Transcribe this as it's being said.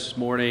this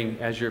morning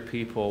as your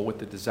people with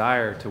the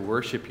desire to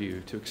worship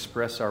you, to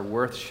express our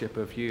worship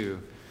of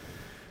you.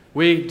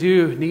 We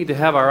do need to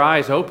have our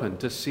eyes open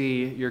to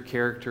see your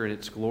character in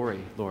its glory,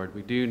 Lord.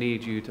 We do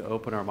need you to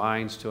open our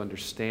minds to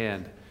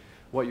understand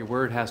what your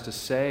word has to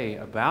say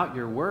about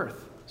your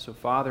worth. So,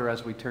 Father,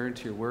 as we turn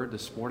to your word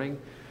this morning,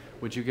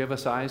 would you give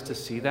us eyes to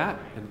see that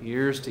and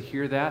ears to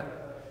hear that,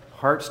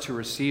 hearts to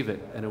receive it,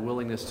 and a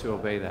willingness to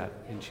obey that?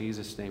 In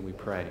Jesus' name we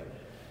pray.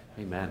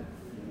 Amen.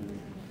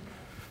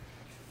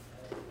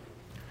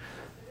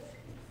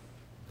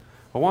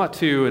 I want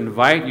to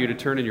invite you to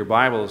turn in your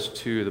Bibles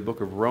to the book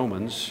of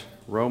Romans,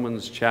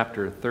 Romans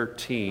chapter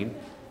 13.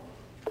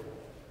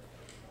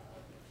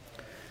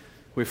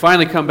 We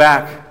finally come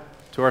back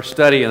to our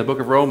study in the book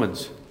of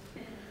Romans.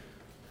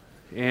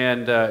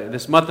 And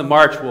this month of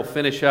March, we'll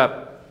finish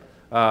up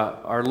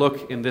our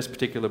look in this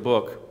particular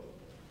book.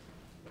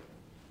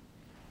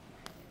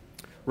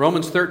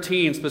 Romans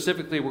 13,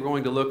 specifically, we're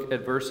going to look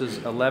at verses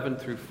 11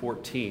 through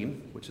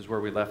 14, which is where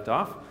we left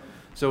off.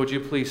 So would you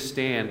please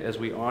stand as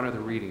we honor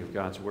the reading of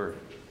God's Word.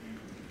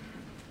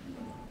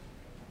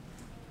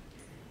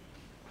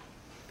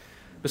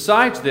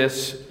 Besides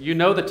this, you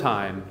know the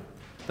time,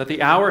 that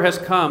the hour has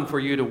come for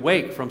you to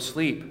wake from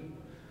sleep.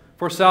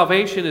 For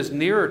salvation is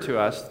nearer to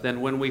us than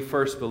when we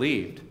first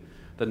believed.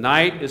 The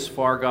night is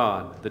far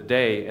gone, the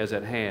day is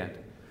at hand.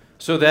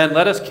 So then,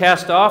 let us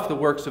cast off the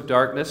works of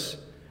darkness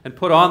and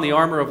put on the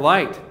armor of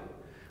light.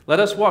 Let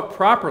us walk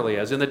properly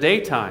as in the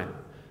daytime,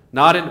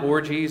 not in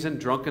orgies and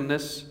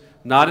drunkenness,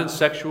 not in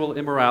sexual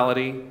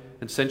immorality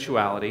and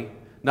sensuality,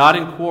 not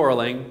in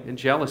quarreling and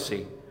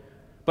jealousy,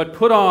 but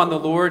put on the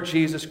Lord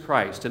Jesus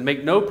Christ and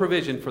make no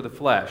provision for the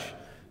flesh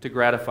to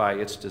gratify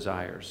its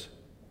desires.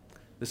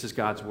 This is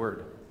God's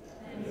word.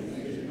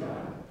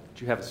 Would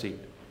you have a seat?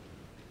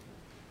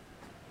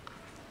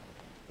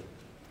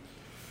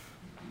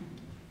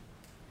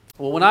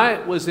 Well, when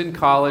I was in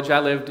college, I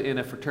lived in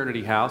a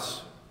fraternity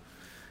house,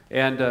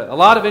 and a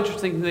lot of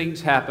interesting things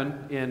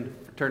happen in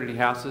fraternity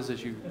houses,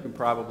 as you can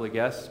probably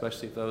guess,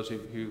 especially those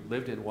who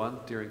lived in one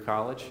during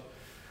college.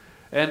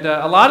 And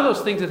a lot of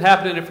those things that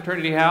happen in a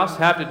fraternity house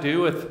have to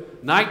do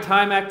with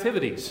nighttime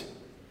activities,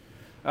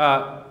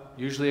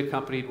 usually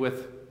accompanied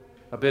with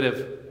a bit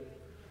of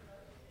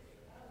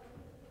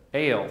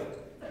ale.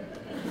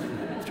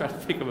 I'm trying to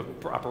think of a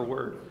proper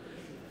word.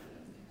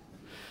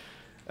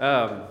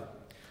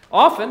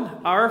 Often,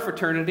 our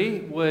fraternity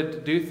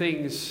would do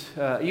things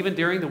even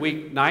during the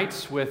week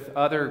nights with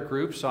other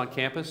groups on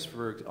campus.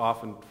 For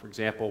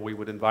example, we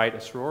would invite a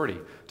sorority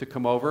to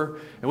come over,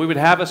 and we would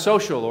have a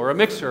social or a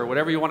mixer, or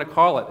whatever you want to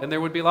call it. And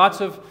there would be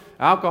lots of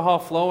alcohol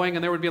flowing,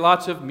 and there would be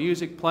lots of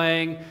music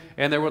playing,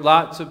 and there would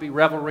be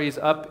revelries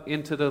up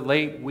into the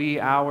late wee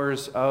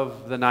hours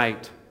of the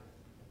night.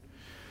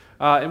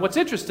 And what's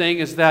interesting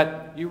is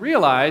that you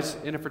realize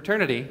in a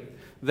fraternity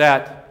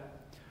that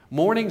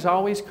mornings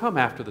always come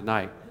after the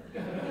night.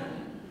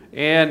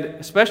 And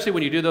especially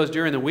when you do those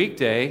during the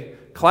weekday,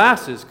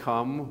 classes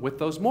come with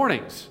those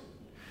mornings.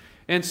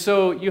 And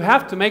so you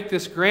have to make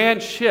this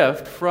grand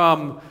shift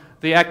from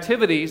the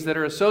activities that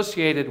are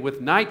associated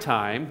with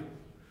nighttime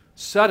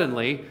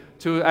suddenly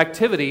to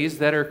activities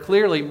that are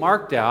clearly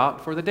marked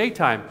out for the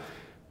daytime.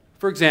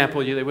 For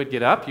example, they would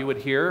get up, you would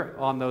hear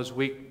on those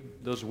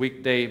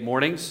weekday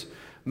mornings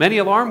many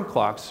alarm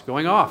clocks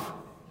going off.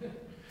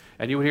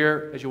 And you would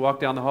hear, as you walk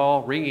down the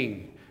hall,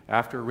 ringing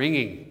after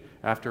ringing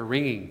after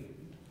ringing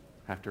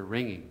after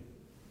ringing.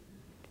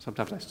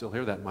 Sometimes I still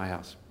hear that in my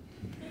house.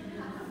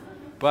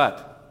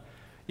 But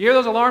you hear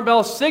those alarm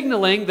bells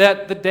signaling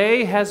that the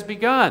day has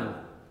begun.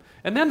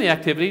 And then the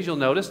activities, you'll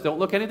notice, don't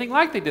look anything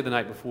like they did the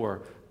night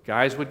before.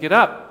 Guys would get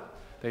up.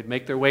 They'd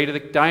make their way to the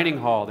dining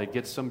hall. They'd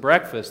get some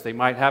breakfast. They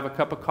might have a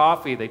cup of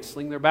coffee. They'd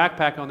sling their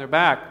backpack on their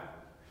back.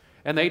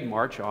 And they'd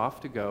march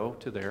off to go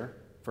to their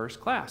first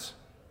class.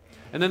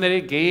 And then they'd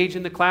engage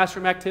in the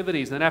classroom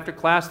activities. And then after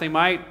class, they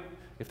might,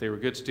 if they were a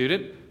good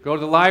student, go to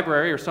the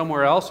library or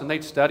somewhere else, and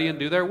they'd study and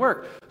do their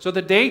work. So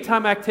the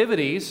daytime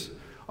activities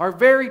are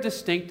very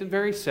distinct and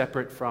very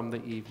separate from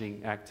the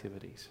evening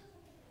activities.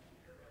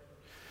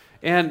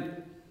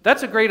 And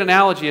that's a great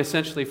analogy,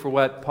 essentially, for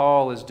what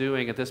Paul is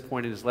doing at this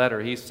point in his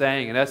letter. He's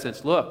saying, in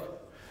essence,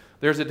 look,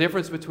 there's a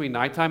difference between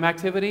nighttime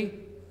activity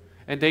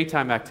and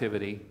daytime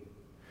activity.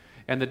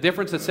 And the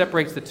difference that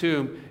separates the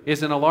two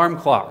is an alarm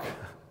clock,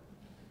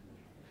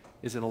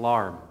 is an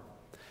alarm.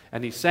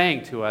 And he's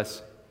saying to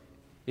us,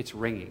 it's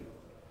ringing.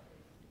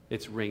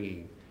 It's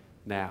ringing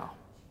now.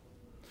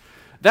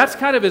 That's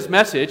kind of his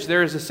message.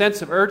 There is a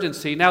sense of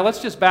urgency. Now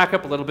let's just back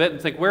up a little bit and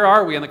think, where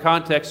are we in the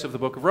context of the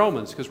book of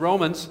Romans? Because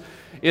Romans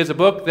is a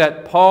book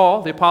that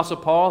Paul, the Apostle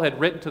Paul, had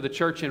written to the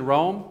church in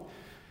Rome.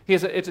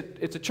 It's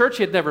a church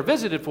he had never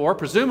visited for,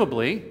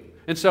 presumably,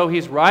 and so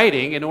he's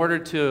writing in order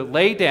to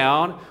lay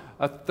down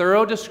a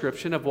thorough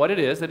description of what it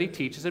is that he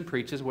teaches and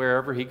preaches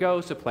wherever he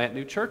goes to plant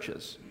new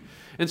churches.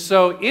 And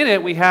so in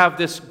it we have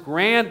this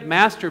grand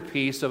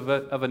masterpiece of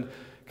a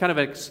kind of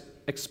an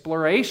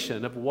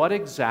exploration of what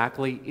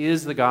exactly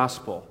is the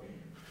gospel.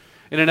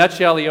 In a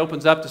nutshell, he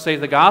opens up to say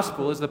the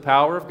gospel is the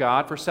power of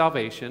God for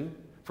salvation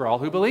for all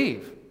who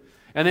believe.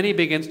 And then he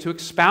begins to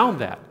expound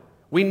that.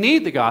 We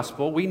need the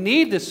gospel. We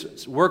need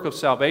this work of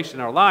salvation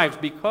in our lives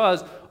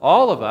because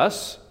all of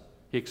us,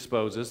 he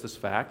exposes this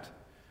fact,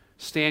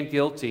 stand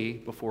guilty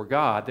before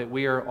God, that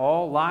we are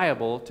all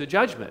liable to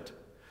judgment.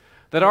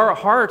 That our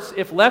hearts,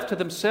 if left to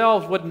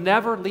themselves, would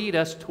never lead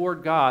us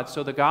toward God.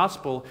 So the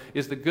gospel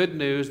is the good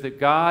news that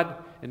God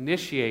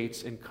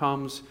initiates and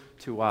comes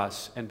to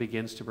us and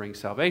begins to bring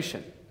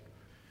salvation.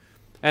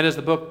 And as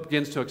the book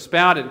begins to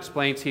expound, it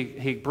explains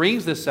he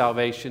brings this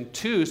salvation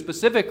to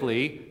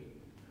specifically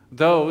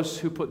those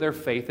who put their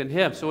faith in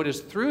him. So it is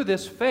through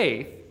this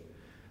faith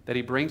that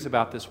he brings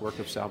about this work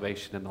of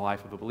salvation in the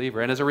life of a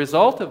believer. And as a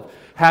result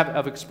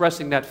of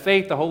expressing that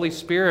faith, the Holy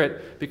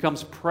Spirit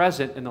becomes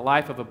present in the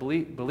life of a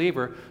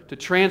believer to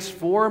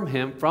transform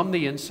him from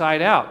the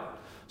inside out.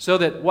 So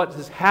that what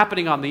is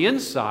happening on the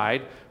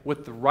inside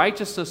with the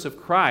righteousness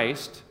of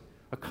Christ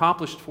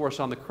accomplished for us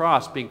on the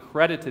cross being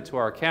credited to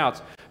our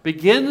accounts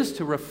begins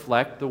to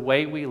reflect the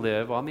way we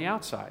live on the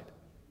outside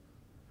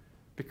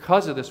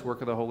because of this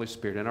work of the Holy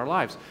Spirit in our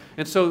lives.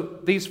 And so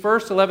these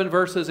first 11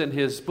 verses in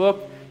his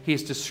book,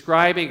 he's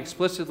describing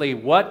explicitly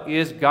what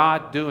is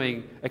God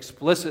doing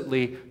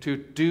explicitly to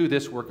do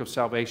this work of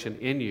salvation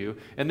in you.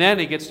 And then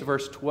he gets to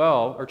verse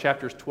 12, or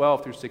chapters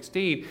 12 through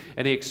 16,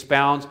 and he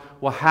expounds,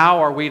 well, how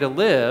are we to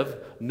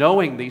live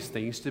knowing these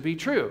things to be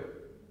true?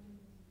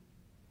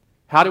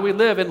 How do we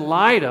live in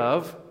light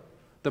of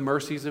the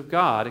mercies of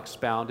God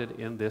expounded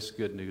in this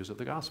good news of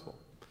the gospel?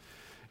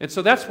 And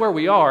so that's where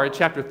we are in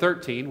chapter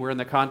 13. We're in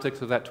the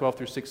context of that 12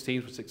 through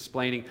 16, which is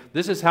explaining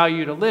this is how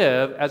you to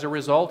live as a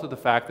result of the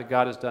fact that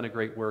God has done a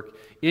great work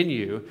in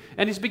you.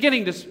 And he's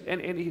beginning to,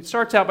 and he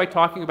starts out by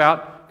talking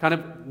about kind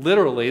of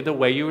literally the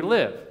way you would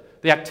live,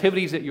 the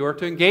activities that you are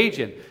to engage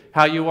in,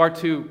 how you are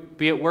to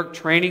be at work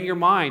training your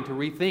mind to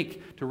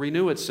rethink, to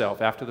renew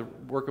itself after the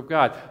work of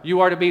God.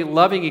 You are to be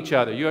loving each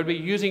other. You are to be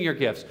using your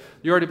gifts.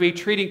 You are to be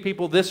treating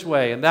people this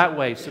way and that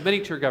way,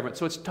 submitting to your government.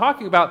 So it's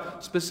talking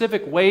about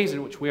specific ways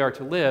in which we are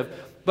to live.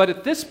 But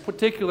at this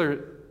particular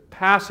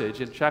passage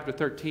in chapter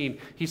 13,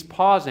 he's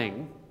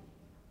pausing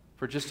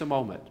for just a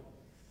moment.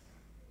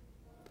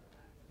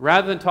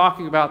 Rather than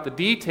talking about the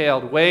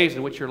detailed ways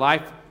in which your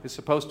life is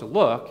supposed to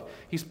look,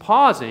 he's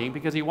pausing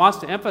because he wants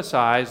to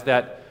emphasize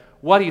that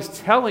what he's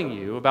telling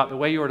you about the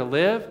way you are to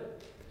live,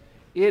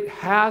 it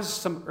has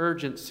some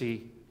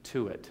urgency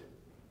to it.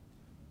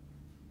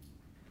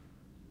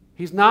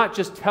 He's not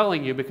just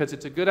telling you because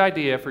it's a good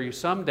idea for you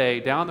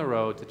someday down the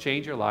road to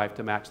change your life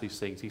to match these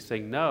things. He's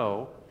saying,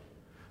 no,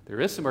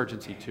 there is some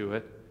urgency to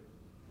it.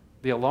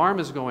 The alarm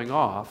is going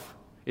off.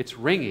 It's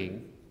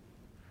ringing.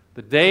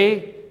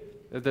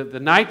 The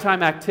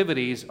nighttime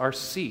activities are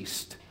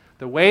ceased.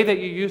 The way that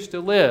you used to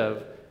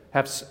live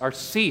are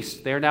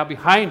ceased. They are now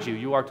behind you.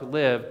 You are to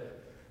live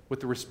with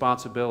the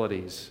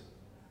responsibilities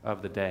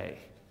of the day.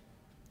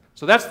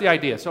 So that's the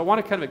idea. So I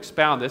want to kind of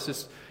expound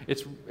this.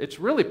 It's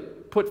really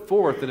put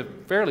forth in a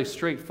fairly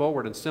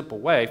straightforward and simple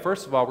way.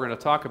 First of all, we're going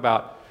to talk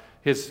about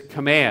his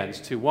commands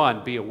to,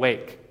 one, be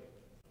awake.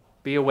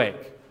 Be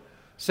awake.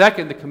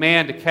 Second, the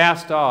command to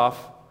cast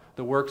off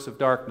the works of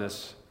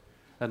darkness.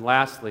 And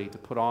lastly, to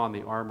put on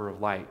the armor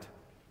of light.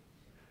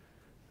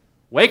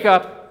 Wake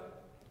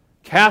up,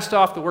 cast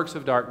off the works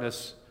of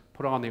darkness,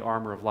 put on the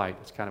armor of light.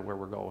 That's kind of where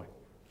we're going.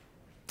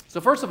 So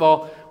first of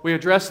all, we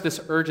address this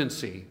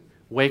urgency.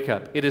 Wake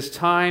up. It is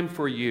time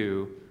for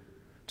you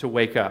to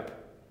wake up.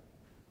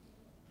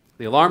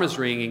 The alarm is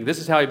ringing. This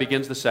is how he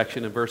begins the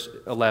section in verse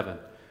 11,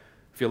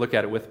 if you look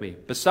at it with me.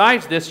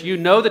 Besides this, you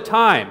know the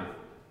time,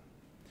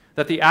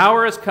 that the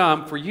hour has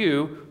come for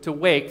you to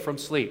wake from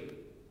sleep.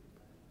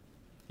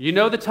 You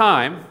know the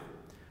time,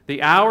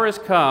 the hour has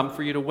come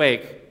for you to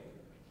wake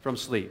from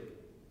sleep.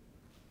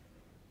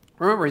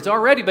 Remember, he's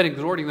already been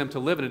exhorting them to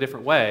live in a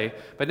different way,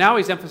 but now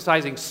he's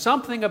emphasizing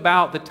something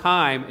about the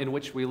time in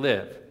which we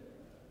live.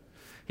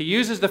 He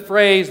uses the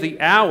phrase,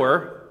 the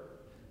hour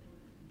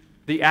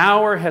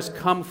has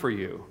come for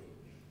you.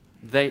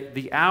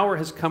 The hour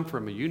has come for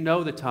me. You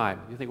know the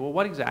time. You think, well,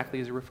 what exactly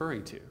is he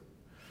referring to?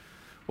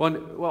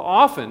 Well,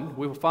 often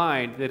we will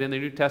find that in the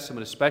New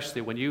Testament,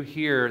 especially when you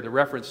hear the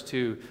reference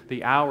to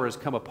the hour has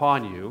come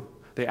upon you,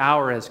 the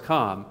hour has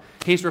come,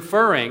 he's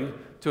referring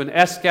to an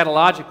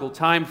eschatological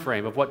time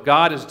frame of what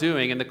God is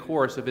doing in the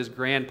course of his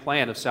grand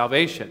plan of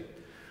salvation.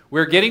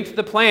 We're getting to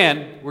the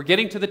plan, we're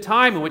getting to the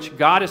time in which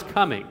God is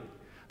coming.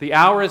 The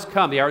hour has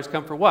come. The hour has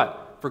come for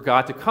what? For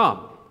God to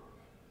come.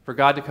 For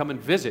God to come and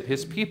visit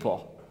his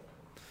people.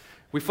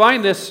 We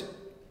find this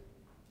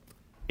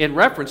in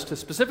reference to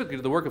specifically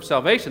to the work of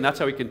salvation. That's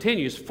how he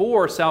continues.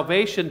 For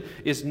salvation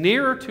is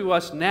nearer to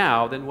us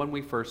now than when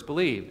we first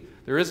believed.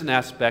 There is an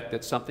aspect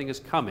that something is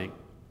coming.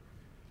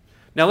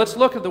 Now let's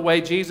look at the way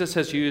Jesus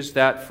has used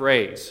that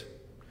phrase.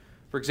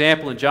 For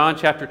example, in John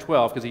chapter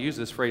 12, because he used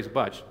this phrase a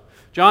bunch.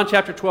 John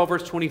chapter 12,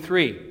 verse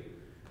 23.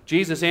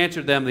 Jesus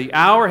answered them, the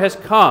hour has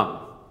come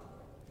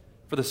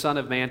for the Son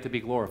of Man to be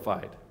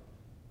glorified.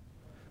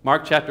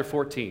 Mark chapter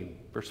 14,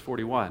 verse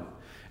 41.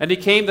 And he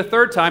came the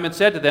third time and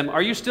said to them,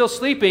 are you still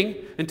sleeping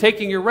and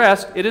taking your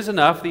rest? It is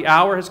enough, the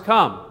hour has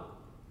come.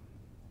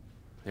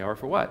 The hour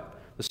for what?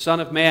 The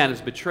Son of Man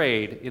is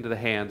betrayed into the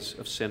hands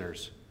of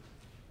sinners.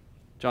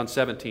 John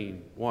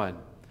 17:1.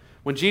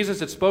 When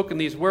Jesus had spoken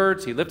these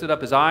words, he lifted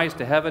up his eyes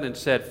to heaven and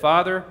said,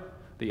 Father,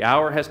 the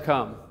hour has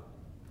come.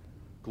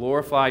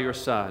 Glorify your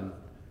Son,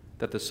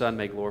 that the Son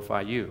may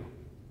glorify you.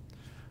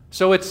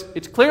 So it's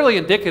clearly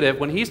indicative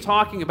when he's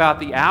talking about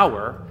the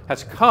hour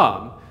has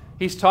come,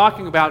 he's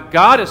talking about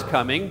God is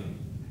coming,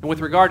 and with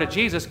regard to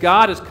Jesus,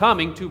 God is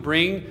coming to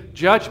bring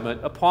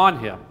judgment upon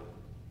him.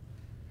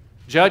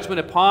 Judgment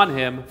upon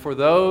him for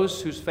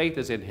those whose faith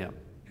is in him.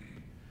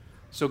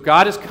 So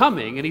God is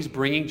coming, and he's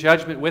bringing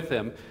judgment with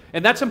him.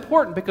 And that's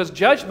important because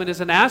judgment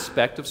is an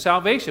aspect of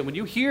salvation. When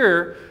you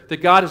hear that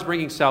God is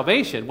bringing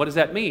salvation, what does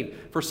that mean?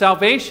 For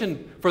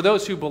salvation for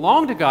those who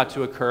belong to God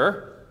to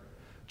occur,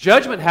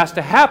 judgment has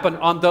to happen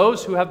on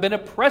those who have been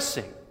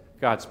oppressing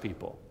God's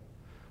people.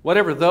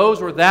 Whatever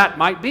those or that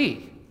might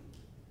be,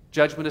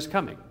 judgment is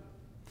coming.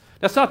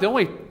 That's not the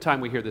only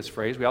time we hear this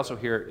phrase. We also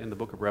hear it in the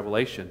book of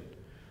Revelation.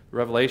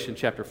 Revelation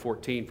chapter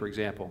 14, for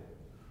example,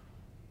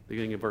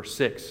 beginning in verse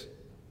 6.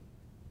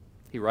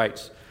 He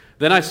writes,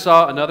 Then I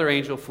saw another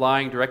angel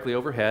flying directly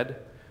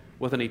overhead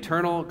with an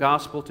eternal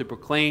gospel to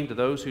proclaim to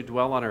those who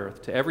dwell on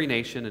earth, to every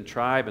nation and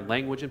tribe and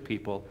language and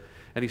people.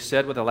 And he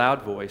said with a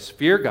loud voice,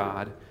 Fear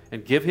God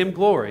and give him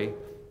glory,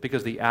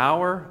 because the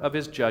hour of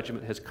his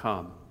judgment has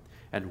come,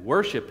 and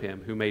worship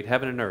him who made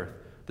heaven and earth,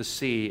 the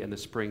sea and the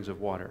springs of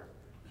water.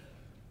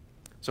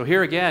 So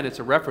here again, it's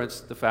a reference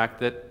to the fact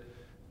that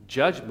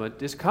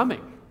judgment is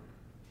coming.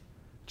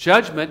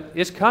 Judgment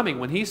is coming.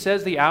 When he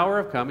says the hour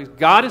of coming,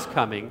 God is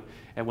coming,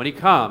 and when he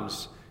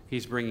comes,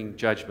 he's bringing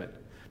judgment.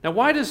 Now,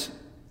 why does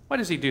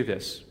he do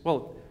this?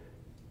 Well,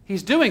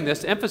 he's doing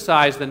this to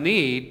emphasize the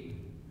need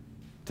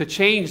to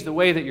change the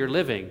way that you're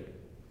living.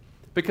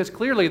 Because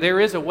clearly there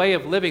is a way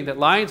of living that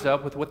lines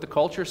up with what the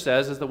culture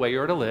says is the way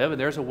you are to live,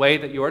 and there's a way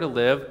that you are to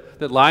live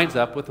that lines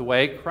up with the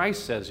way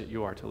Christ says that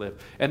you are to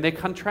live. And they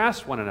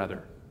contrast one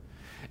another.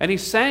 And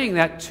he's saying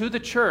that to the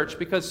church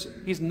because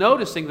he's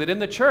noticing that in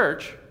the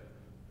church,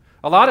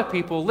 a lot of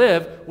people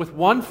live with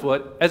one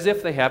foot as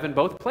if they have in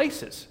both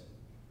places.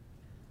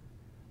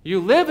 You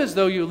live as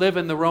though you live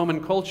in the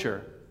Roman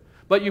culture,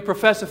 but you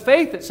profess a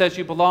faith that says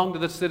you belong to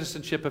the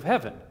citizenship of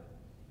heaven.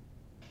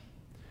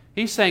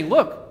 He's saying,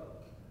 look,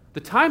 the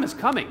time is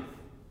coming.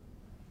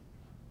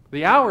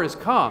 The hour has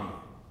come.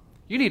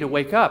 You need to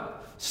wake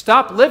up.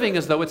 Stop living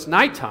as though it's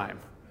nighttime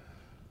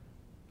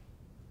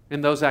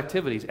in those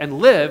activities and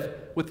live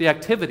with the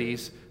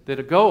activities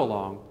that go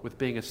along with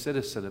being a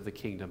citizen of the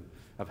kingdom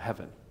of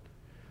heaven.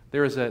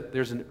 There's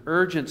an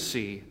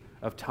urgency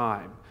of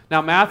time.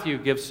 Now,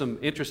 Jesus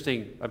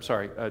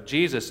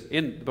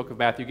in the book of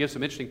Matthew gives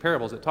some interesting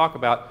parables that talk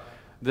about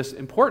this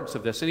importance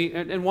of this.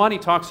 And one he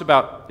talks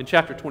about in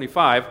chapter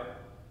 25,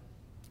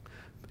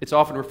 it's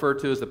often referred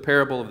to as the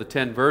parable of the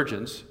 10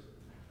 virgins,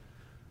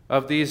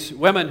 of these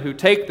women who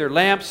take their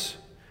lamps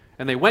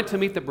and they went to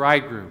meet the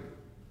bridegroom.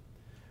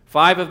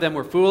 5 of them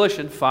were foolish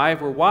and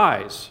 5 were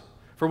wise.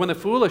 For when the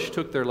foolish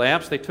took their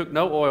lamps, they took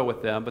no oil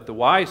with them, but the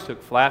wise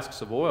took flasks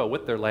of oil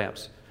with their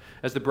lamps.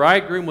 As the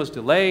bridegroom was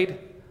delayed,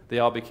 they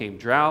all became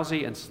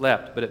drowsy and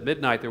slept. But at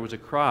midnight there was a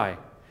cry,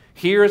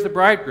 Here is the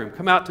bridegroom,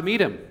 come out to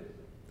meet him.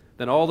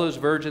 Then all those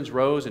virgins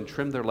rose and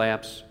trimmed their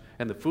lamps.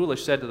 And the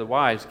foolish said to the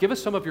wise, Give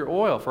us some of your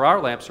oil, for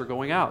our lamps are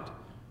going out.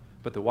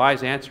 But the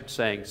wise answered,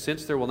 saying,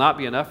 Since there will not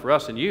be enough for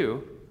us and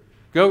you,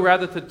 go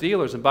rather to the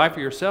dealers and buy for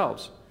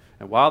yourselves.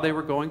 And while they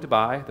were going to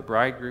buy, the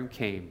bridegroom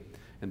came.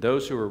 And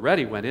those who were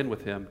ready went in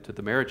with him to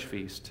the marriage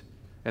feast,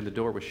 and the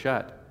door was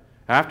shut.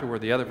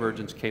 Afterward the other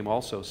virgins came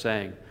also,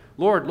 saying,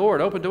 Lord,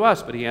 Lord, open to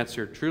us. But he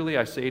answered, Truly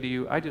I say to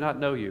you, I do not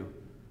know you.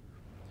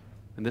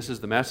 And this is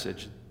the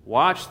message.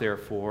 Watch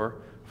therefore,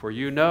 for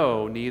you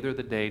know neither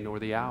the day nor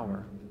the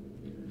hour.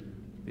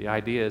 The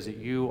idea is that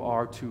you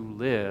are to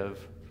live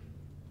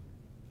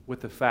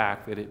with the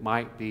fact that it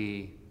might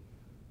be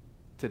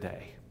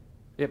today.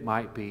 It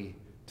might be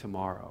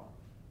tomorrow.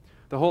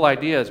 The whole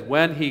idea is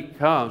when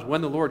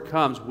the Lord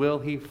comes, will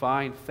he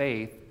find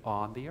faith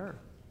on the earth?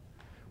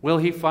 Will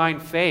he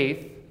find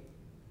faith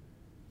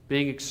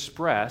being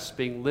expressed,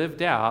 being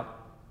lived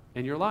out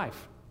in your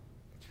life?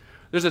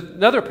 There's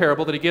another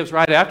parable that he gives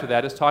right after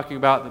that. It's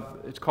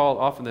called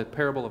often the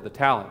parable of the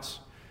talents,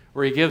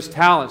 where he gives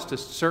talents to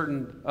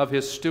certain of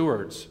his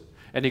stewards,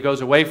 and he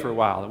goes away for a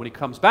while. And when he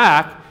comes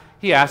back,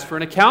 he asks for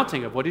an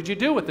accounting of what did you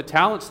do with the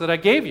talents that I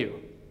gave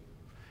you?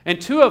 And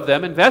 2 of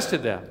them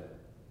invested them,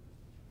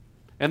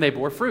 and they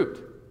bore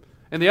fruit.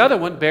 And the other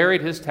one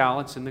buried his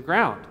talents in the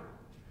ground.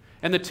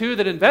 And the 2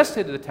 that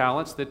invested the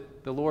talents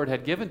that the Lord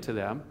had given to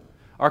them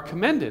are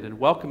commended and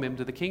welcome him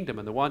to the kingdom.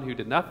 And the one who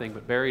did nothing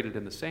but buried it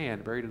in the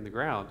sand, buried it in the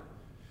ground,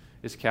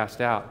 is cast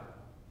out.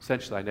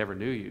 Essentially, I never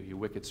knew you, you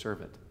wicked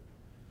servant.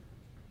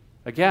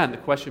 Again, the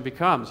question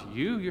becomes,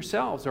 you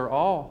yourselves are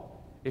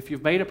all, if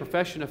you've made a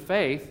profession of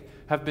faith,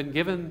 have been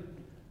given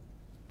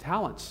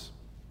talents,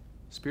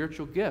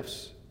 spiritual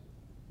gifts,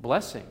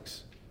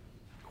 blessings.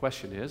 The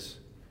question is,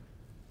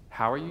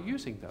 how are you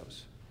using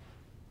those?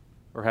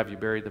 Or have you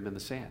buried them in the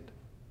sand?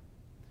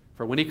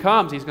 For when he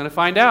comes, he's going to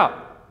find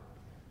out.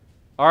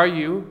 Are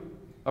you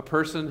a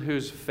person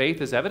whose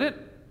faith is evident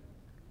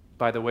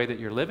by the way that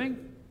you're living?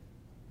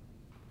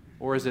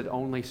 Or is it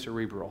only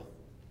cerebral?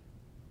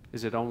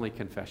 Is it only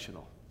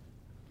confessional?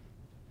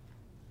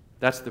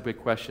 That's the big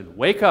question.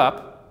 Wake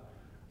up.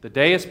 The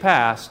day is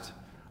past.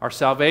 Our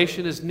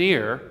salvation is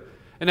near.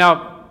 And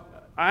now,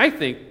 I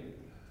think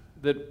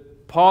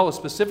that Paul is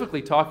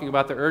specifically talking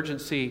about the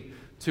urgency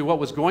to what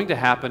was going to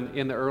happen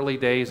in the early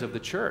days of the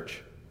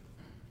church,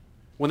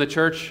 when the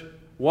church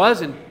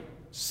was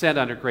sent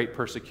under great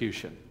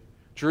persecution.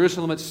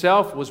 Jerusalem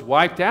itself was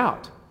wiped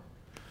out.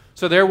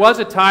 So there was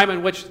a time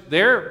in which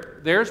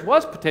theirs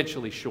was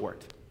potentially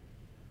short.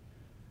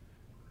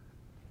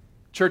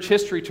 Church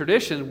history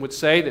tradition would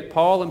say that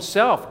Paul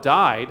himself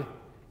died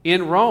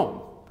in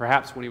Rome,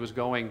 perhaps when he was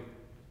going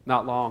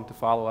not long to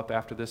follow up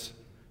after this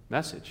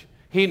message.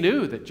 He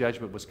knew that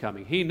judgment was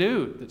coming. He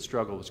knew that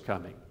struggle was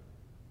coming.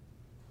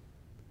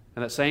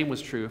 And that same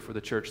was true for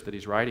the church that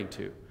he's writing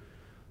to.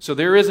 So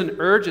there is an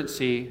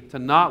urgency to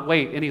not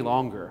wait any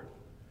longer.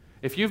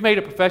 If you've made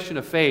a profession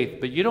of faith,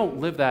 but you don't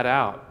live that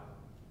out,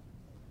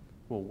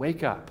 well,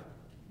 wake up.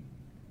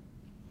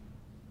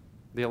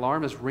 The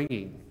alarm is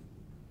ringing.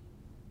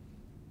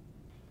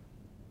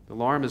 The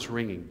alarm is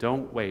ringing.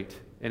 Don't wait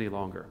any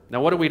longer.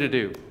 Now, what are we to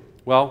do?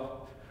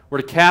 Well,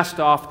 we're to cast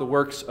off the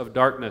works of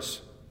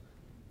darkness.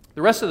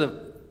 The rest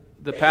of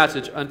the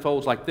passage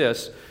unfolds like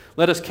this.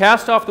 Let us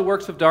cast off the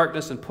works of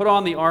darkness and put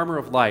on the armor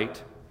of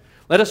light.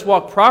 Let us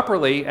walk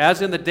properly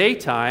as in the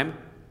daytime,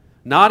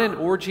 not in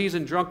orgies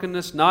and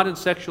drunkenness, not in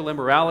sexual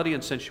immorality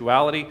and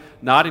sensuality,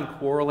 not in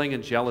quarreling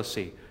and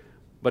jealousy,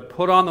 but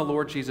put on the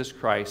Lord Jesus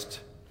Christ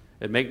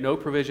and make no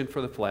provision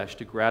for the flesh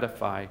to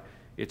gratify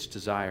its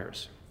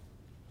desires.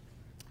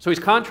 So he's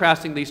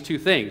contrasting these two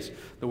things,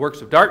 the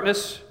works of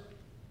darkness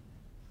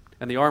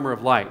and the armor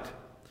of light.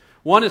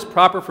 One is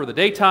proper for the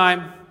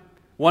daytime,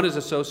 one is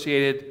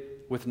associated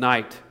with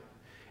night.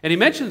 And he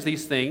mentions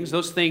these things,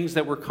 those things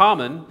that were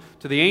common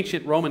to the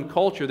ancient Roman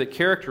culture that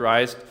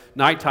characterized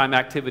nighttime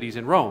activities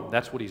in Rome.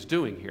 That's what he's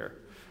doing here.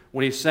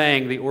 When he's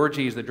saying the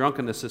orgies, the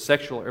drunkenness, the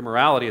sexual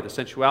immorality, the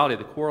sensuality,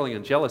 the quarreling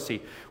and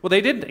jealousy, well,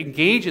 they didn't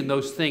engage in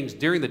those things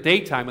during the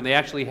daytime when they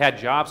actually had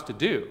jobs to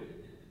do.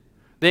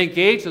 They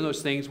engaged in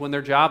those things when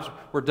their jobs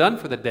were done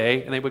for the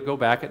day and they would go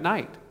back at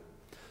night.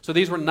 So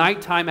these were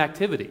nighttime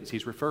activities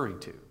he's referring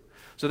to.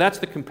 So that's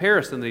the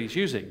comparison that he's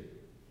using.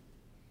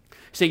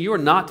 He's saying you are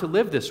not to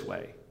live this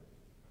way.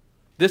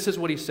 This is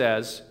what he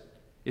says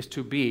is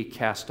to be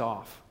cast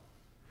off.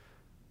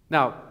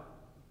 Now,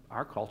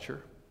 our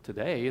culture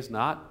today is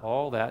not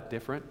all that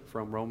different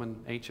from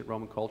ancient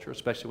Roman culture,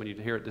 especially when you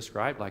hear it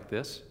described like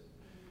this.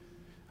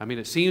 I mean,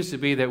 it seems to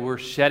be that we're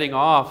shedding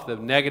off the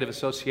negative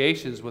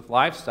associations with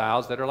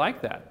lifestyles that are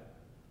like that.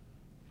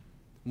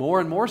 More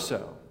and more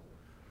so.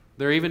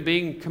 They're even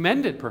being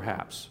commended,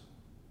 perhaps.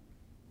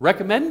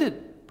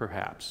 Recommended,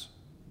 perhaps,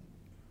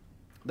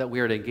 that we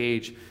are to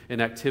engage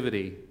in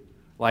activity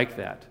like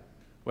that.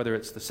 Whether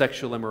it's the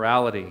sexual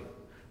immorality,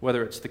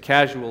 whether it's the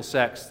casual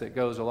sex that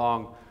goes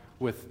along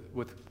with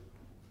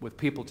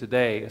people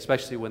today,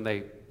 especially when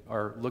they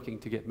are looking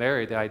to get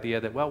married, the idea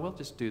that, well, we'll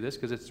just do this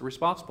because it's a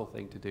responsible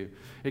thing to do.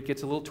 It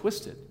gets a little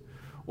twisted.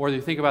 Or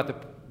you think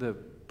about the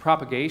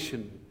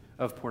propagation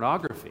of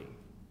pornography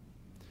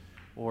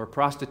or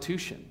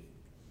prostitution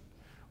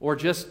or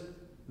just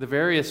the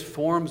various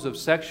forms of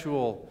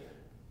sexual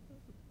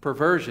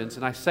perversions,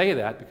 and I say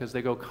that because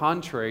they go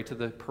contrary to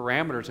the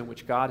parameters in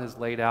which God has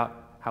laid out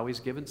how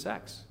he's given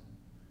sex,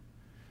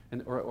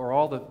 or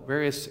all the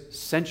various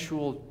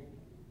sensual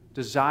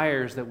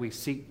desires that we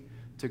seek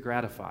to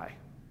gratify.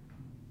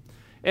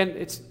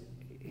 And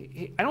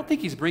I don't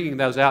think he's bringing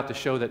those out to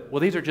show that,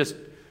 well, these are just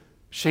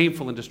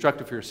shameful and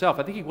destructive for yourself.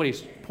 I think what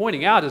he's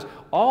pointing out is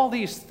all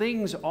these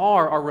things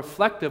are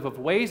reflective of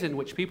ways in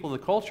which people in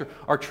the culture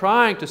are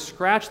trying to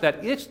scratch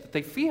that itch that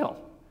they feel.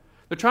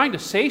 They're trying to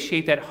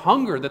satiate that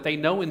hunger that they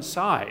know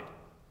inside.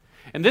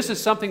 And this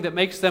is something that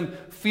makes them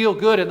feel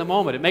good in the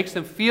moment. It makes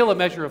them feel a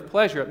measure of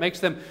pleasure. It makes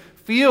them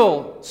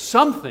feel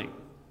something.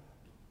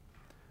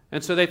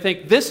 And so they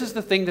think, this is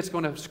the thing that's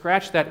going to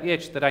scratch that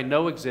itch that I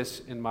know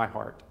exists in my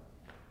heart.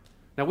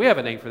 Now, we have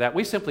a name for that.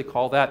 We simply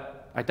call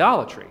that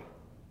idolatry.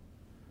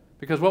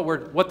 Because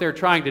what they're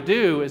trying to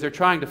do is they're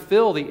trying to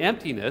fill the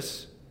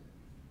emptiness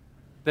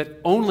that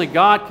only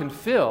God can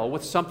fill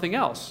with something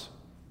else.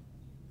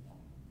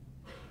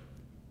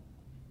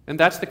 And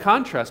that's the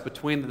contrast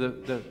between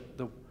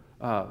the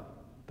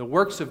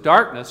works of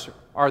darkness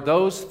are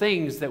those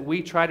things that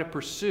we try to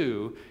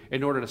pursue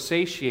in order to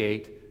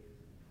satiate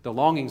the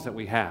longings that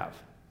we have.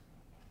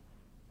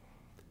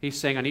 He's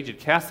saying, I need you to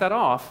cast that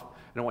off,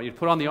 and I want you to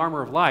put on the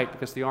armor of light,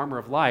 because the armor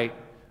of light,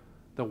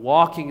 the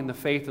walking in the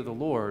faith of the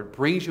Lord,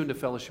 brings you into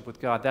fellowship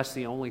with God. That's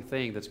the only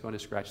thing that's going to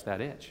scratch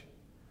that itch.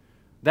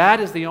 That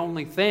is the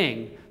only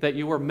thing that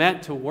you were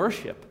meant to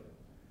worship.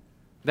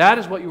 That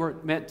is what you were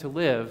meant to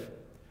live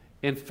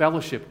in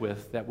fellowship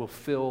with, that will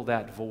fill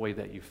that void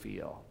that you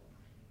feel.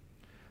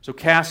 So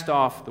cast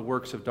off the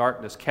works of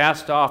darkness.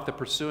 Cast off the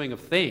pursuing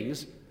of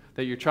things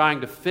that you're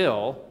trying to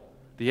fill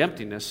the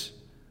emptiness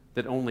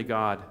that only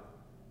God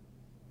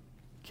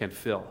can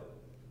fill.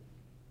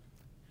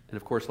 And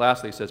of course,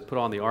 lastly, he says, put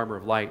on the armor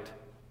of light.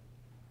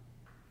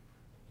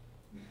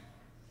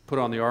 Put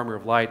on the armor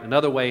of light.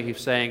 Another way he's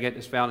saying it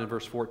is found in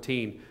verse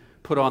 14.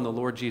 Put on the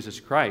Lord Jesus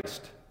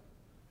Christ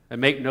and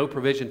make no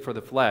provision for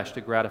the flesh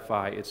to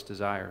gratify its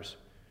desires.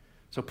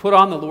 So put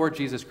on the Lord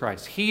Jesus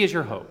Christ. He is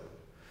your hope.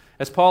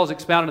 As Paul has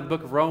expounded in the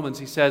book of Romans,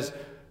 he says,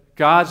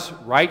 God's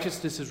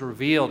righteousness is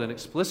revealed, and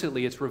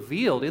explicitly it's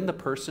revealed in the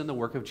person and the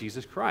work of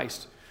Jesus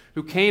Christ,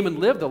 who came and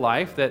lived the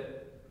life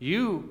that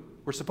you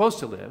were supposed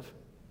to live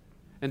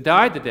and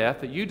died the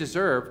death that you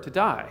deserved to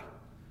die,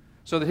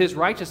 so that his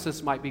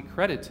righteousness might be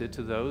credited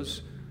to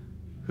those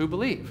who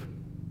believe.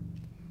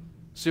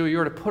 So you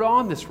are to put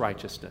on this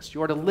righteousness.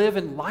 You are to live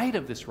in light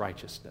of this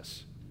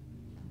righteousness.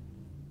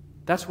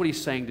 That's what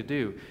he's saying to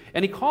do.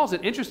 And he calls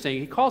it, interesting,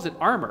 he calls it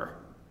armor.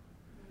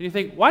 And you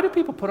think, why do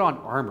people put on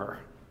armor?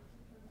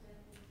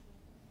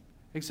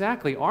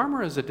 Exactly.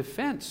 Armor is a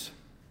defense.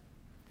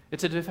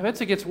 It's a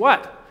defense against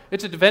what?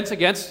 It's a defense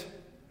against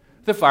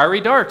the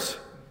fiery darts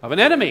of an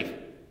enemy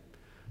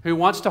who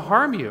wants to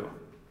harm you.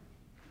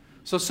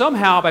 So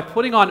somehow, by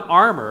putting on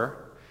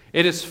armor,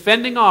 it is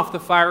fending off the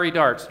fiery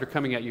darts that are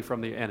coming at you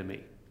from the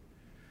enemy.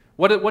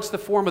 What's the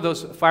form of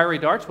those fiery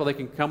darts? Well, they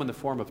can come in the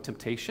form of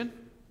temptation.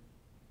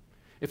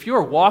 If you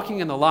are walking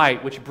in the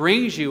light, which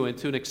brings you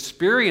into an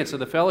experience of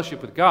the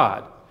fellowship with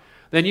God,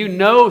 then you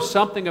know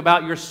something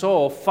about your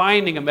soul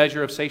finding a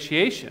measure of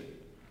satiation.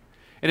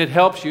 And it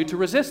helps you to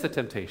resist the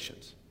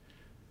temptations.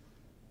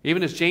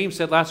 Even as James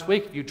said last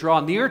week, if you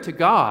draw near to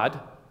God,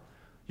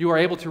 you are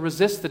able to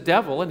resist the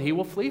devil and he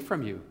will flee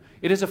from you.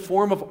 It is a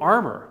form of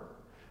armor.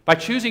 By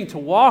choosing to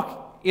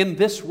walk in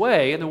this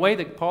way, in the way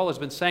that Paul has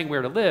been saying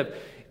we're to live,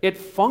 it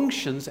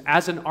functions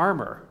as an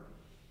armor,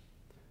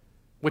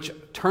 which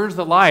turns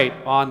the light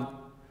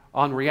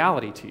on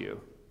reality to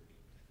you.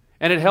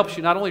 And it helps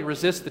you not only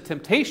resist the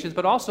temptations,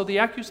 but also the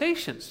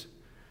accusations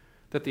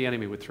that the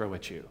enemy would throw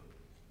at you.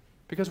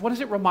 Because what does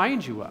it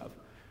remind you of?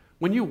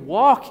 When you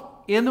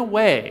walk in a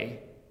way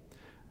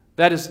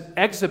that is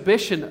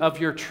exhibition of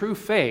your true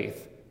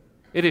faith,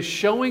 it is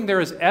showing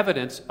there is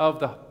evidence of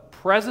the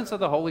presence of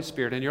the Holy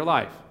Spirit in your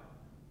life.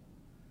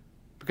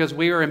 Because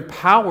we are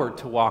empowered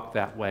to walk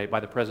that way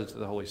by the presence of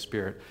the Holy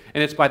Spirit.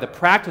 And it's by the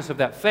practice of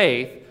that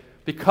faith,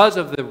 because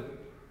of the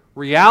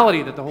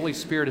reality that the Holy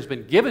Spirit has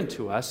been given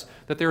to us,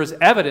 that there is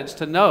evidence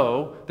to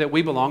know that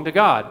we belong to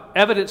God.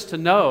 Evidence to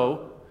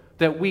know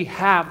that we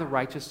have the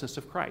righteousness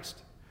of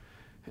Christ.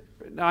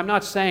 Now, I'm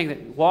not saying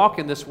that walk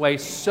in this way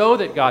so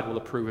that God will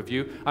approve of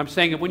you. I'm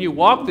saying that when you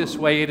walk this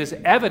way, it is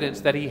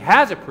evidence that he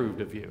has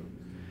approved of you.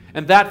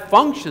 And that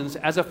functions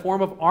as a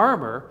form of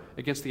armor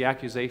against the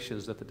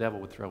accusations that the devil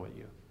would throw at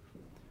you.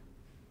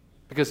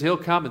 Because he'll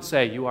come and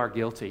say, you are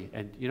guilty.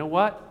 And you know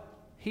what?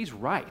 He's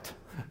right.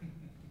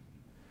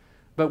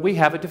 But we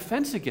have a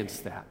defense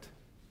against that.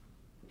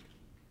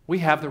 We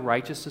have the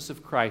righteousness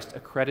of Christ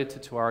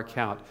accredited to our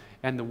account.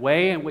 And the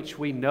way in which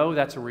we know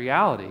that's a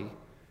reality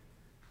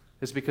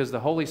is because the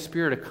Holy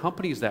Spirit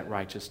accompanies that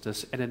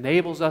righteousness and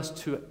enables us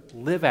to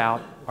live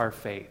out our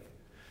faith.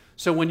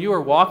 So when you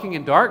are walking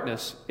in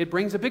darkness, it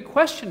brings a big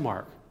question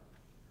mark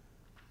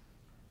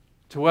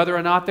to whether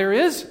or not there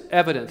is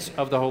evidence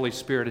of the Holy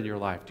Spirit in your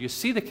life. Do you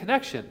see the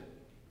connection?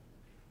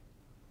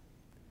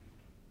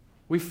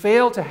 We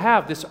fail to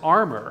have this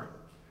armor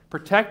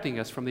protecting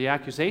us from the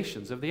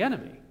accusations of the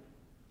enemy.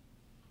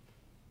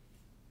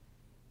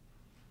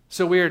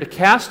 So we are to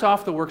cast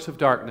off the works of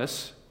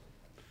darkness,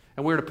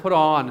 and we are to put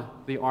on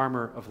the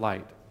armor of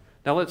light.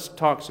 Now let's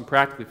talk some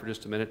practically for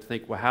just a minute to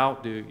think, well, how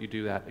do you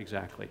do that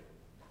exactly?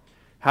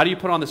 How do you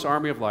put on this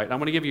armor of light? I'm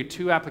going to give you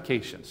two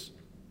applications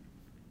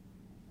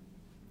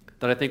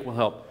that I think will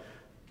help.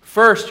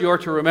 First, you are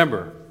to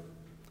remember.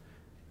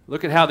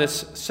 Look at how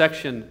this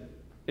section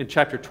in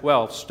chapter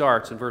 12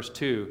 starts in verse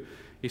 2.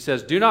 He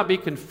says, do not be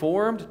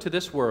conformed to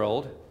this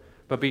world,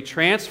 but be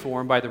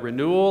transformed by the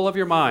renewal of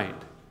your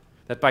mind,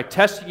 that by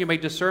testing you may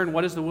discern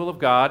what is the will of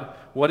God,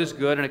 what is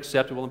good and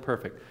acceptable and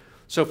perfect.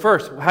 So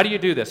first, how do you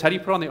do this? How do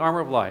you put on the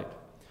armor of light?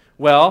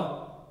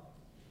 Well,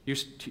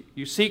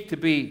 you seek to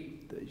be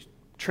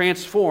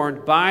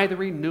transformed by the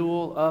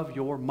renewal of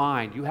your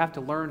mind. You have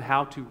to learn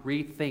how to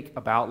rethink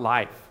about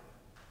life.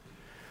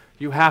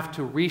 You have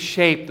to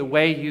reshape the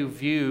way you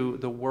view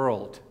the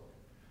world.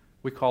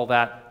 We call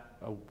that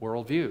a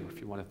worldview, if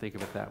you want to think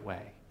of it that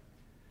way.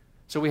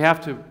 So we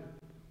have to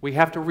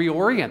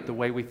reorient the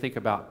way we think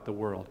about the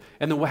world.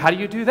 And how do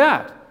you do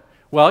that?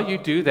 Well, you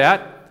do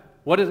that.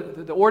 What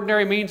is the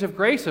ordinary means of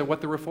grace, and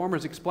what the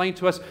Reformers explain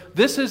to us?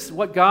 This is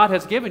what God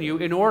has given you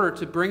in order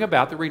to bring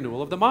about the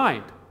renewal of the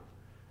mind.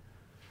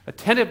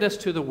 Attentiveness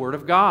to the Word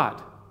of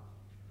God,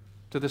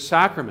 to the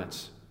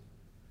sacraments,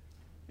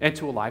 and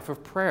to a life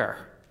of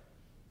prayer.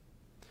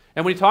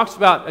 And when he talks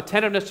about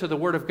attentiveness to the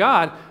Word of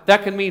God,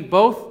 that can mean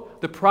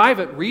both the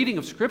private reading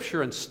of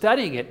Scripture and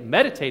studying it,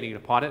 meditating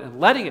upon it,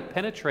 and letting it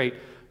penetrate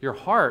your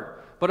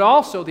heart, but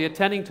also the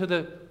attending to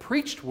the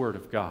preached Word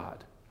of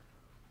God.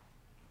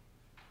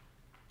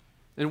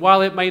 And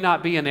while it may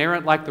not be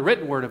inerrant like the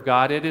written Word of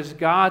God, it is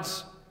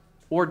God's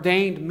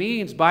ordained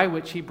means by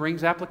which he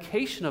brings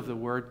application of the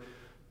word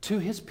to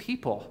his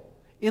people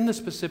in the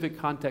specific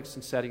context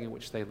and setting in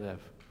which they live.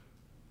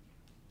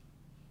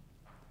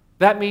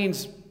 That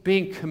means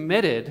being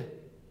committed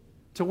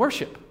to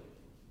worship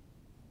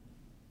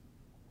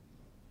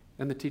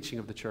and the teaching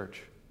of the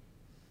church.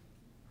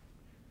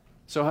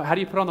 So how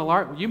do you put on the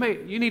alarm? You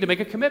need to make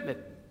a commitment.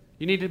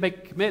 You need to make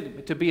a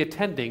commitment to be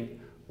attending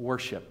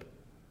worship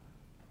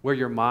where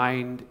your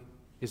mind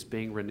is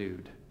being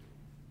renewed.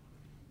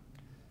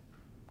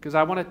 Because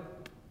I want to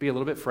be a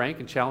little bit frank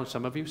and challenge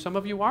some of you. Some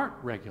of you aren't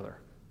regular.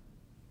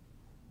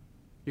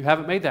 You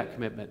haven't made that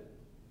commitment.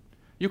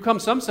 You come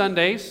some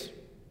Sundays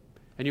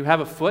and you have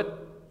a foot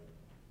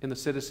in the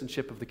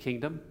citizenship of the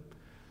kingdom.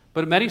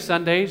 But many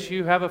Sundays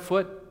you have a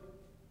foot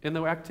in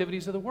the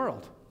activities of the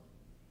world.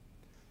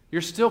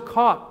 You're still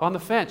caught on the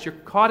fence. You're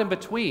caught in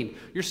between.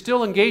 You're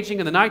still engaging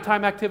in the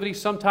nighttime activities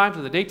sometimes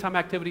and the daytime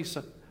activities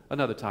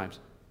another times.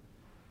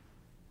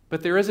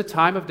 But there is a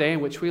time of day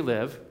in which we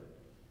live,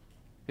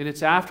 and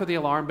it's after the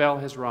alarm bell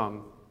has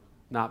rung,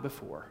 not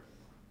before.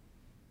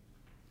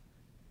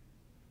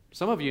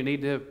 Some of you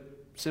need to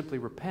simply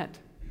repent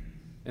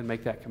and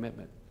make that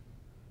commitment.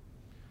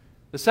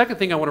 The second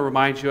thing I want to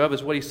remind you of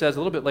is what he says a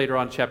little bit later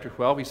on in chapter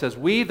 12. He says,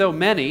 "We, though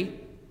many,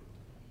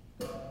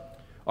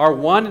 are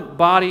one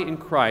body in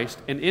Christ,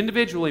 and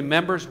individually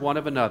members one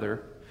of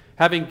another,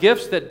 having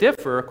gifts that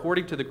differ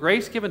according to the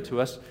grace given to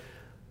us,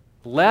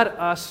 let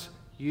us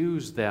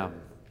use them."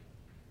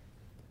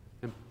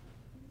 And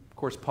of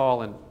course,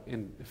 Paul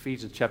in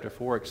Ephesians chapter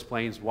 4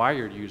 explains why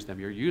you're to use them.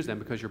 You're to use them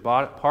because you're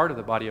part of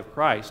the body of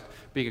Christ,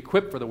 being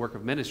equipped for the work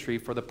of ministry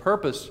for the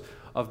purpose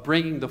of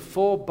bringing the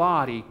full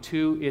body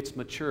to its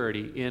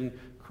maturity in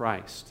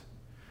Christ.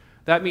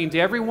 That means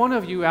every one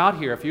of you out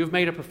here, if you've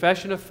made a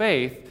profession of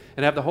faith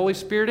and have the Holy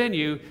Spirit in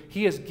you,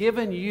 He has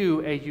given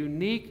you a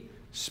unique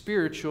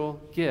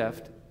spiritual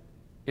gift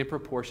in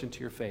proportion to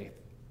your faith,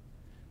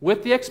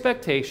 with the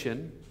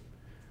expectation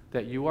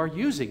that you are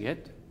using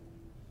it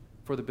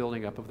for the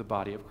building up of the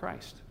body of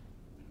Christ.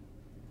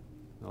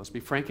 Now, let's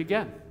be frank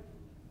again.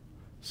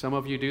 Some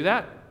of you do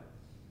that.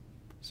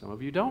 Some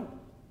of you don't.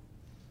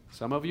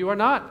 Some of you are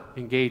not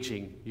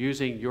engaging,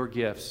 using your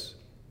gifts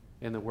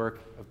in the work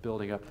of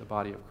building up the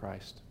body of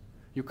Christ.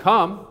 You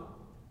come,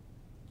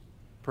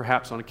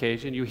 perhaps on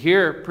occasion, you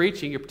hear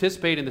preaching, you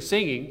participate in the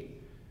singing,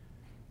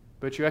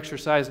 but you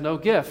exercise no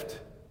gift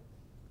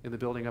in the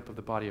building up of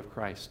the body of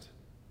Christ.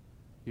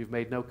 You've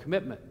made no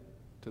commitment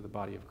to the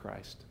body of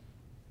Christ.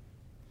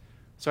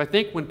 So I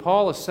think when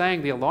Paul is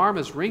saying the alarm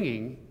is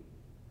ringing,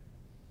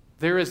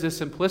 there is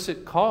this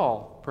implicit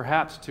call,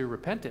 perhaps, to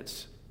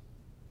repentance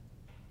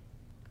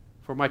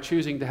for my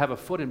choosing to have a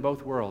foot in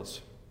both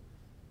worlds,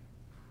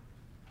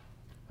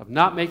 of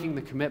not making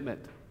the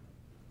commitment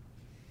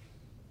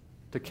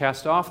to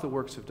cast off the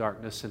works of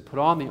darkness and put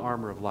on the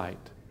armor of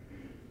light,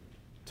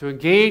 to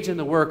engage in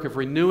the work of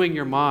renewing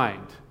your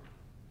mind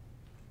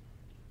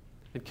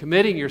and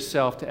committing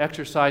yourself to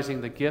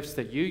exercising the gifts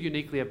that you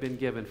uniquely have been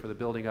given for the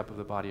building up of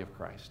the body of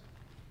Christ.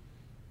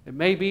 It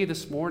may be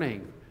this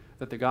morning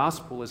that the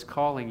gospel is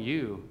calling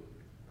you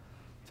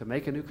to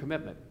make a new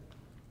commitment.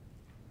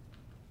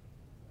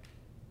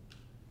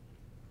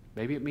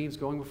 Maybe it means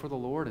going before the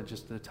Lord and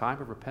just in a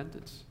time of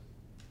repentance.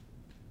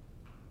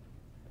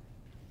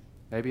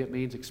 Maybe it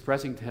means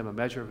expressing to Him a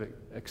measure of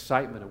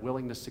excitement, a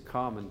willingness to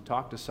come and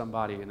talk to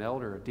somebody, an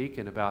elder, a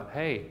deacon, about,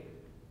 hey,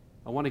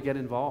 I want to get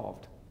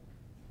involved.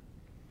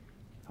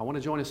 I want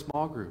to join a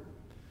small group.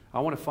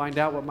 I want to find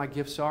out what my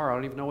gifts are. I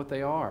don't even know what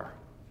they are.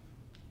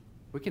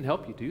 We can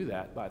help you do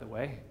that, by the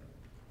way.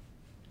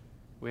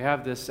 We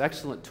have this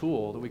excellent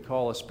tool that we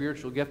call a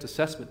spiritual gift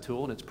assessment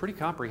tool, and it's pretty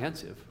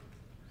comprehensive.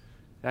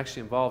 It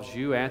actually involves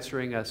you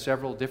answering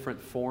several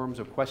different forms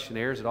of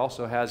questionnaires. It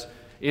also has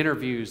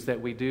interviews that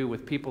we do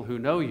with people who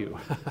know you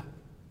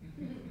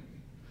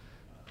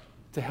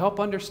to help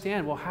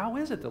understand, well, how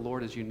is it the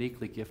Lord has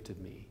uniquely gifted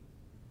me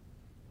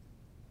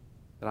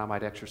that I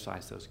might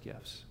exercise those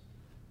gifts?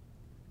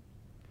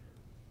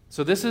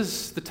 So this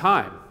is the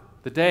time,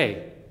 the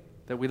day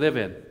that we live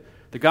in.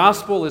 The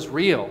gospel is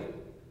real.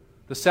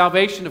 The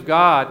salvation of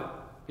God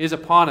is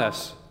upon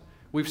us.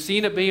 We've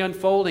seen it be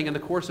unfolding in the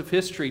course of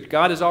history.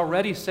 God has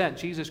already sent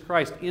Jesus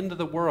Christ into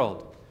the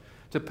world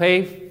to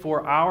pay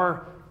for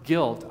our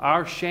guilt,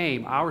 our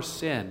shame, our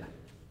sin,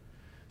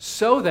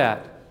 so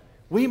that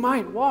we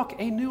might walk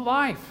a new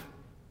life.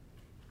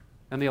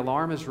 And the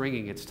alarm is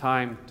ringing. It's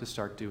time to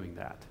start doing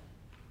that.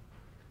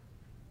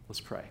 Let's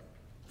pray.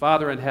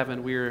 Father in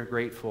heaven, we are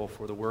grateful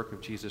for the work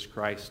of Jesus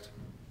Christ,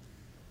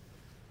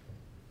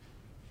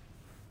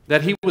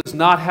 that He was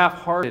not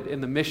half-hearted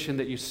in the mission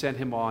that you sent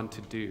Him on to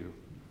do.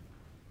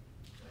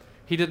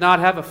 He did not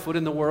have a foot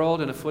in the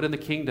world and a foot in the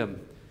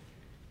kingdom.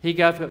 He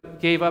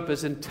gave up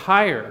His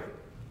entire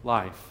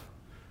life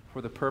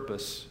for the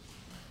purpose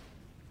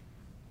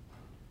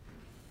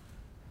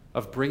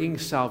of bringing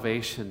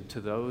salvation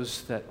to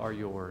those that are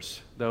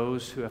yours,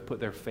 those who have put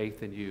their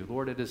faith in you.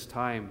 Lord, it is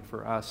time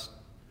for us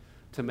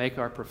to make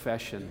our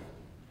profession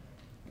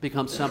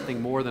become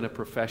something more than a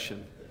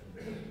profession,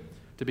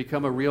 to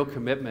become a real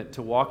commitment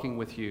to walking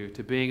with you,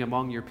 to being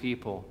among your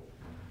people,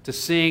 to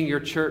seeing your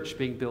church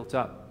being built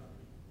up,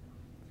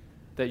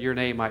 that your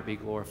name might be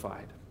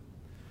glorified.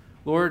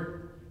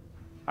 Lord,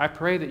 I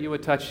pray that you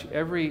would touch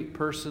every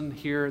person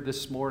here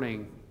this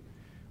morning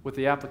with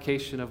the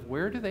application of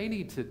where do they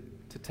need to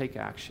take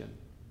action?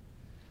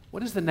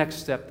 What is the next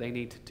step they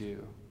need to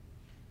do?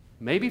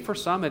 Maybe for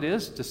some it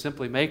is to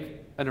simply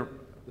make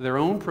their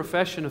own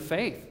profession of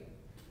faith.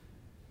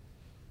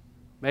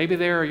 Maybe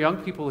there are young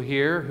people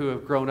here who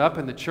have grown up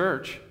in the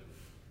church.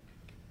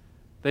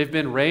 They've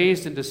been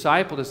raised and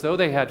discipled as though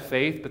they had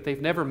faith, but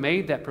they've never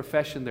made that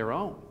profession their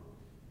own.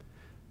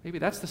 Maybe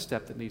that's the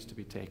step that needs to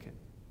be taken.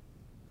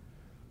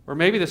 Or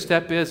maybe the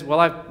step is,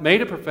 well, I've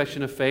made a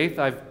profession of faith.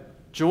 I've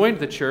joined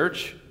the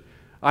church.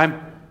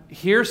 I'm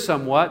here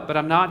somewhat, but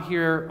I'm not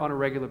here on a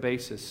regular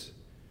basis.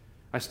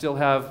 I still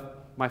have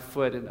my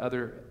foot in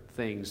other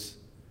things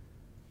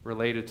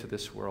related to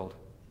this world.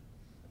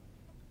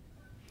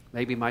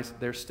 Maybe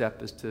their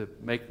step is to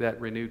make that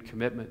renewed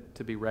commitment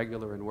to be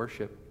regular in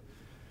worship.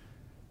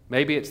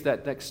 Maybe it's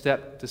that next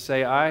step to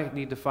say, I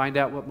need to find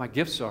out what my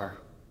gifts are.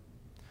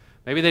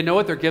 Maybe they know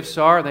what their gifts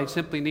are, and they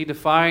simply need to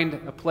find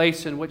a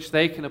place in which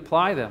they can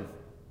apply them.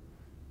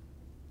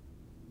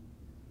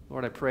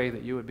 Lord, I pray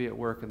that you would be at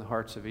work in the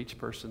hearts of each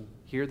person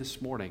here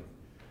this morning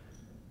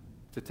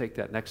to take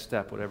that next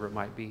step, whatever it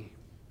might be.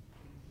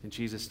 In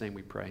Jesus' name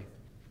we pray.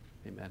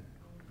 Amen.